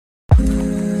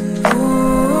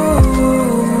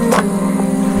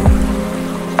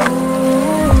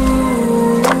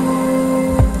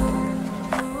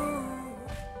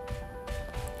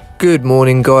Good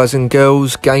morning guys and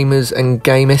girls, gamers and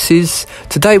gamesses.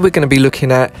 Today we're going to be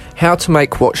looking at how to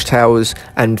make watchtowers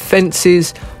and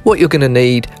fences, what you're going to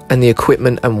need and the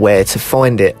equipment and where to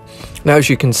find it. Now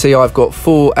as you can see, I've got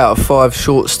 4 out of 5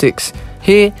 short sticks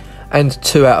here and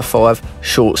 2 out of 5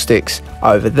 short sticks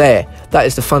over there. That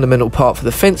is the fundamental part for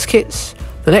the fence kits.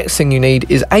 The next thing you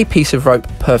need is a piece of rope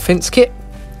per fence kit,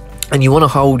 and you want to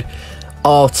hold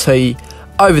RT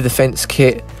over the fence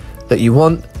kit that you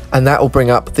want, and that will bring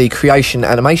up the creation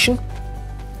animation.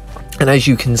 And as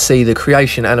you can see, the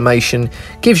creation animation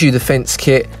gives you the fence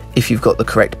kit if you've got the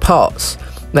correct parts.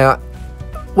 Now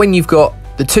when you've got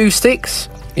the 2 sticks,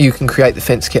 you can create the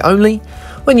fence kit only.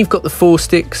 When you've got the 4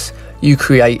 sticks, you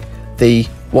create the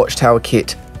watchtower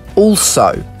kit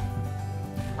also.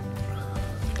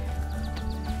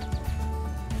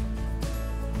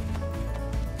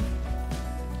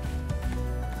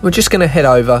 We're just going to head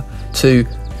over to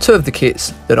 2 of the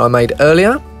kits that I made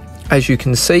earlier. As you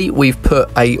can see, we've put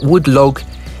a wood log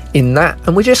in that,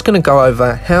 and we're just going to go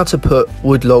over how to put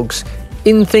wood logs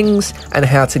in things and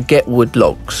how to get wood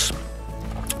logs.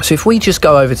 So if we just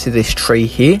go over to this tree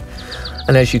here,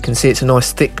 and as you can see it's a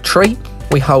nice thick tree,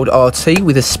 we hold RT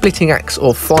with a splitting axe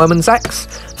or fireman's axe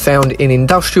found in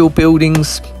industrial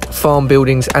buildings, farm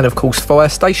buildings and of course fire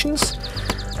stations,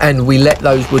 and we let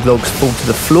those wood logs fall to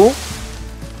the floor.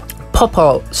 Pop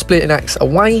our splitting axe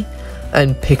away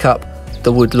and pick up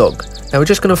the wood log. Now we're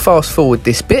just going to fast forward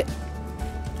this bit,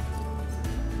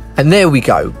 and there we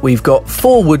go. We've got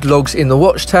 4 wood logs in the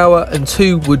watchtower and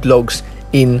 2 wood logs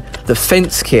in the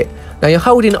fence kit. Now you're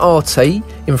holding RT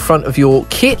in front of your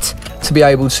kit to be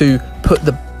able to put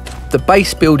the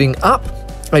base building up.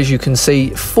 As you can see,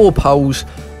 4 poles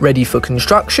ready for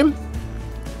construction,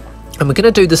 and we're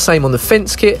going to do the same on the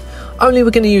fence kit, only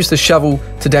we're going to use the shovel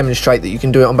to demonstrate that you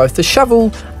can do it on both the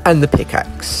shovel and the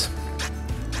pickaxe.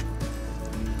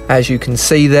 As you can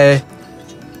see there,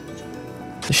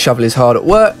 the shovel is hard at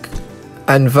work,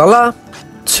 and voila,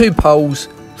 2 poles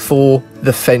for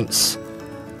the fence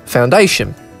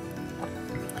foundation.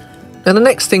 Now the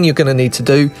next thing you're going to need to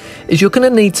do is you're going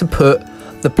to need to put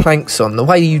the planks on. The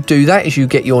way you do that is you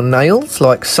get your nails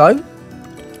like so,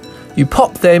 you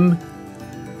pop them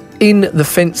in the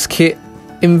fence kit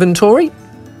inventory,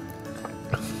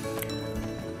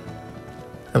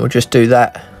 and we'll just do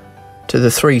that to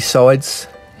the 3 sides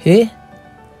here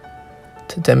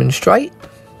to demonstrate.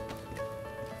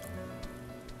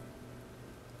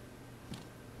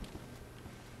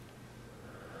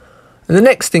 And the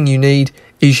next thing you need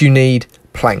is you need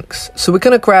planks. So we're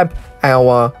going to grab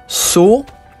our saw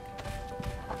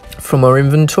from our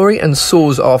inventory, and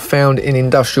saws are found in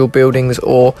industrial buildings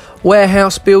or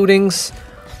warehouse buildings,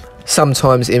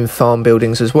 sometimes in farm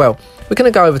buildings as well. We're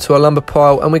going to go over to our lumber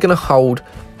pile and we're going to hold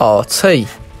RT.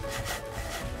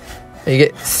 You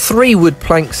get 3 wood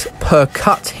planks per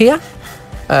cut here,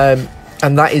 and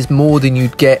that is more than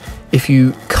you'd get if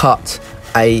you cut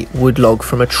a wood log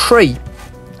from a tree.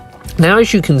 Now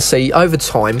as you can see, over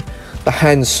time the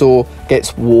handsaw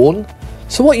gets worn,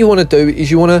 so what you want to do is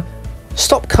you want to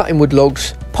stop cutting wood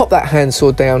logs, pop that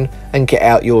handsaw down and get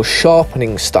out your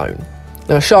sharpening stone.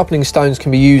 Now sharpening stones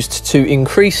can be used to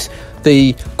increase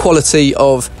the quality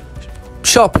of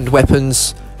sharpened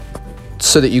weapons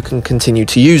so that you can continue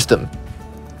to use them.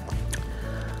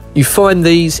 You find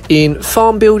these in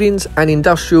farm buildings and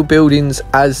industrial buildings,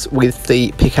 as with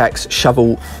the pickaxe,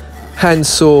 shovel,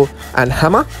 handsaw and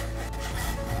hammer.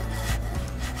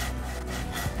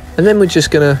 And then we're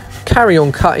just going to carry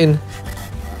on cutting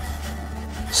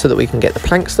so that we can get the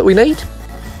planks that we need.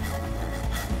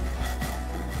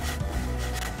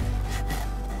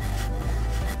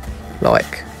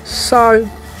 Like so.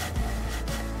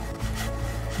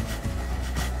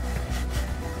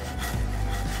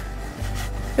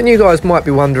 And you guys might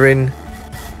be wondering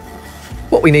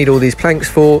what we need all these planks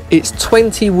for. It's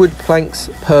 20 wood planks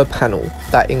per panel.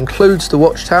 That includes the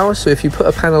watchtower, so if you put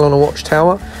a panel on a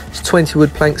watchtower, it's 20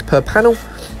 wood planks per panel,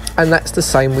 and that's the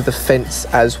same with the fence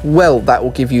as well. That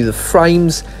will give you the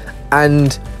frames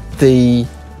and the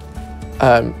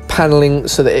paneling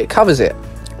so that it covers it.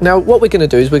 Now what we're going to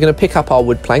do is we're going to pick up our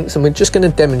wood planks, and we're just going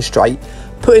to demonstrate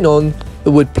putting on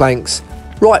the wood planks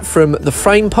right from the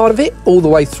frame part of it all the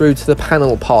way through to the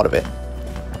panel part of it,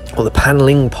 or the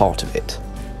paneling part of it.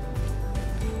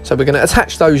 So we're going to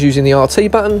attach those using the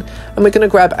RT button, and we're going to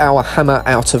grab our hammer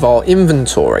out of our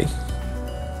inventory.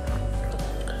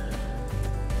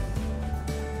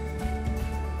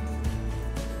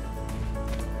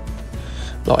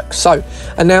 Like so.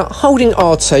 And now holding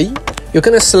RT, you're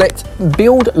going to select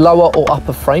build lower or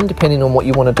upper frame depending on what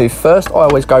you want to do first. I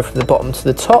always go from the bottom to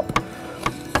the top.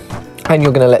 and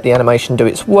you're going to let the animation do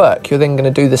its work. You're then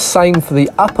going to do the same for the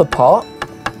upper part,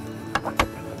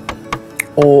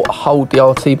 or hold the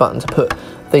RT button to put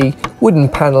the wooden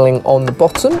panelling on the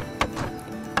bottom,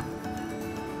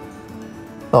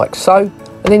 like so.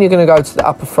 And then you're going to go to the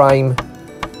upper frame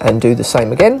and do the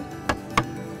same again.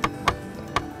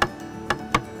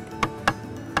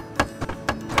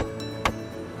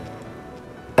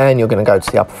 And you're going to go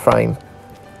to the upper frame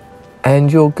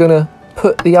and you're going to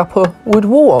put the upper wood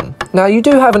wall on. Now you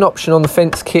do have an option on the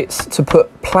fence kits to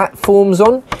put platforms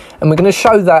on, and we're going to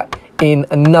show that in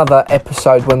another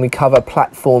episode when we cover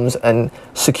platforms and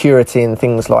security and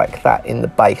things like that in the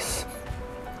base.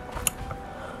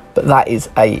 But that is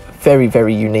a very,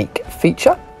 very unique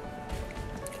feature.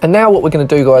 And now what we're going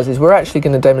to do, guys, is we're actually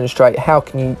going to demonstrate how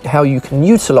you can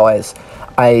utilize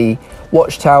a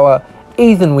watchtower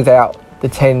even without the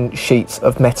 10 sheets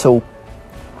of metal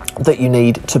that you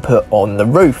need to put on the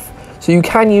roof. So you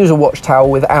can use a watchtower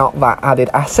without that added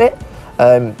asset,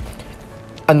 and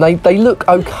they look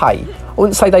okay. I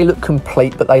wouldn't say they look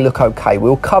complete, but they look okay.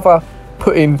 We'll cover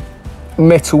putting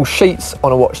metal sheets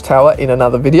on a watchtower in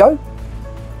another video.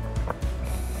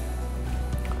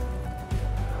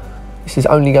 This is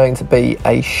only going to be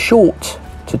a short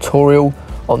tutorial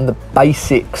on the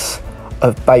basics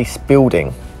of base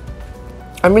building.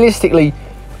 And realistically,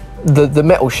 the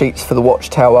metal sheets for the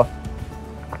watchtower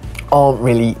aren't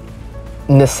really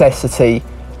necessity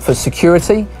for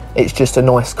security. It's just a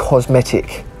nice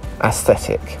cosmetic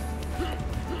aesthetic.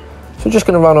 So we're just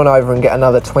going to run on over and get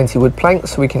another 20 wood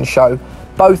planks so we can show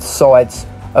both sides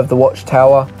of the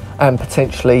watchtower and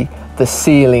potentially the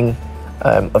ceiling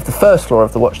of the first floor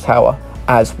of the watchtower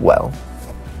as well.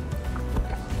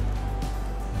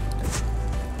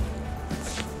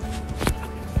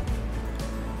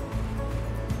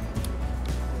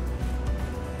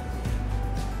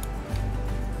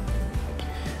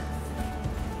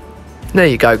 There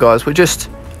you go, guys. We're just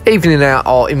evening out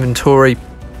our inventory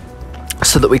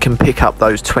so that we can pick up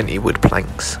those 20 wood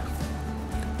planks.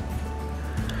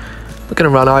 We're going to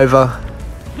run over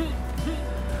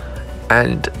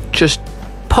and just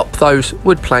pop those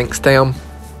wood planks down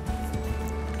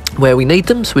where we need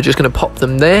them. So we're just going to pop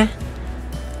them there,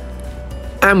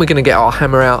 and we're going to get our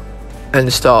hammer out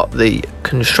and start the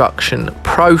construction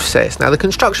process. Now the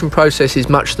construction process is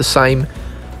much the same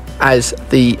as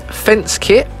the fence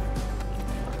kit,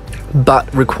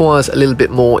 but requires a little bit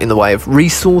more in the way of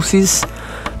resources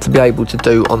to be able to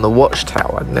do on the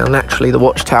watchtower. Now naturally the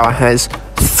watchtower has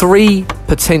 3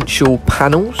 potential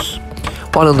panels,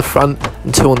 1 on the front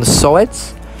and 2 on the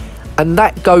sides, and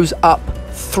that goes up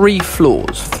 3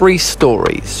 floors, 3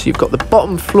 stories. So you've got the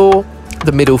bottom floor,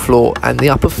 the middle floor and the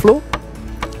upper floor,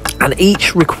 and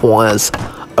each requires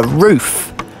a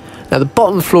roof. Now the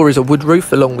bottom floor is a wood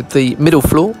roof along with the middle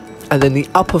floor, and then the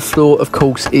upper floor, of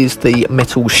course, is the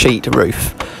metal sheet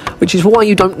roof, which is why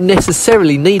you don't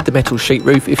necessarily need the metal sheet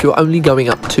roof if you're only going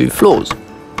up 2 floors.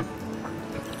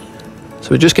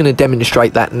 So we're just going to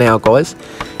demonstrate that now, guys,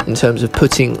 in terms of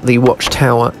putting the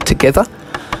watchtower together.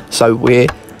 So we're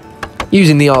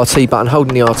using the RT button,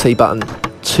 holding the RT button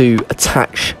to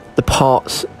attach the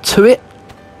parts to it,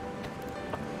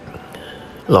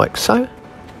 like so.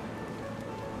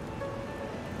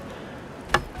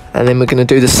 And then we're going to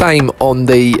do the same on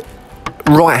the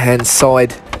right hand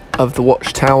side of the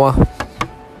watchtower.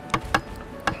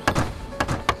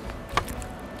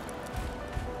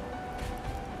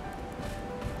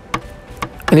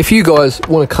 And if you guys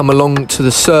want to come along to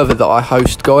the server that I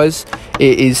host, guys,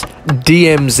 it is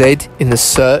DMZ in the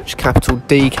search, capital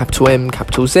D, capital M,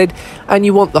 capital Z, and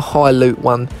you want the high loot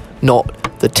one,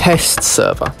 not the test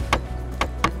server.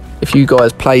 If you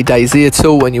guys play DayZ at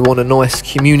all and you want a nice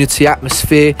community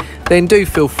atmosphere, then do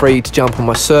feel free to jump on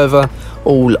my server.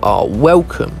 All are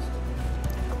welcome.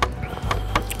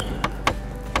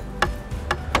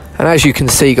 And as you can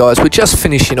see, guys, we're just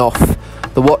finishing off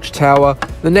the watchtower.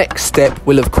 The next step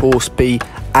will of course be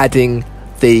adding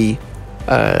the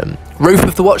roof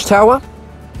of the watchtower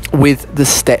with the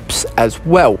steps as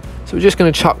well. So we're just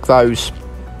going to chuck those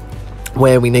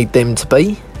where we need them to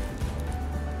be.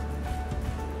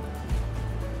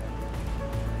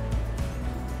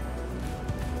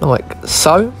 Like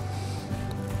so.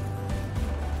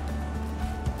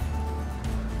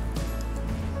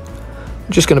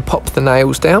 I'm just going to pop the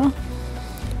nails down,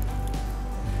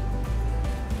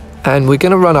 and we're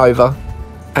going to run over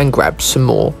and grab some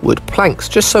more wood planks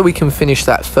just so we can finish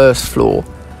that first floor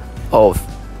of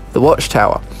the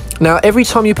watchtower. Now every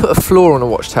time you put a floor on a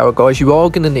watchtower, guys, you are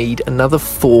going to need another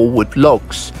 4 wood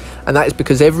logs, and that is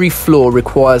because every floor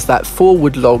requires that 4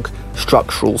 wood log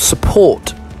structural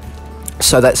support.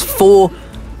 So that's 4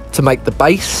 to make the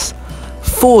base,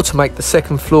 4 to make the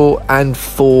second floor, and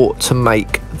 4 to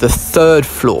make the third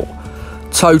floor,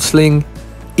 totaling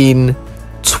in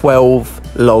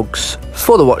 12 logs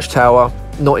for the watchtower,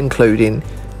 not including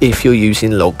if you're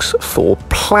using logs for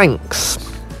planks.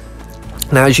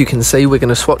 Now, as you can see, we're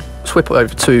going to swap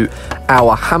over to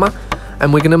our hammer,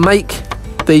 and we're going to make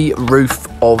the roof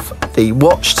of the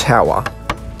watchtower.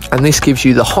 And this gives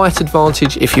you the height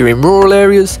advantage if you're in rural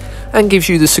areas, and gives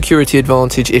you the security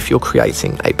advantage if you're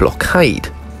creating a blockade.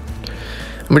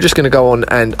 And we're just going to go on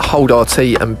and hold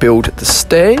RT and build the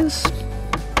stairs,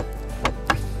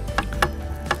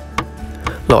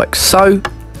 like so.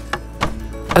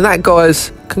 And that,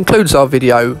 guys, concludes our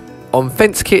video on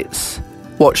fence kits,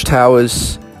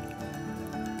 watchtowers.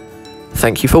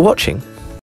 Thank you for watching.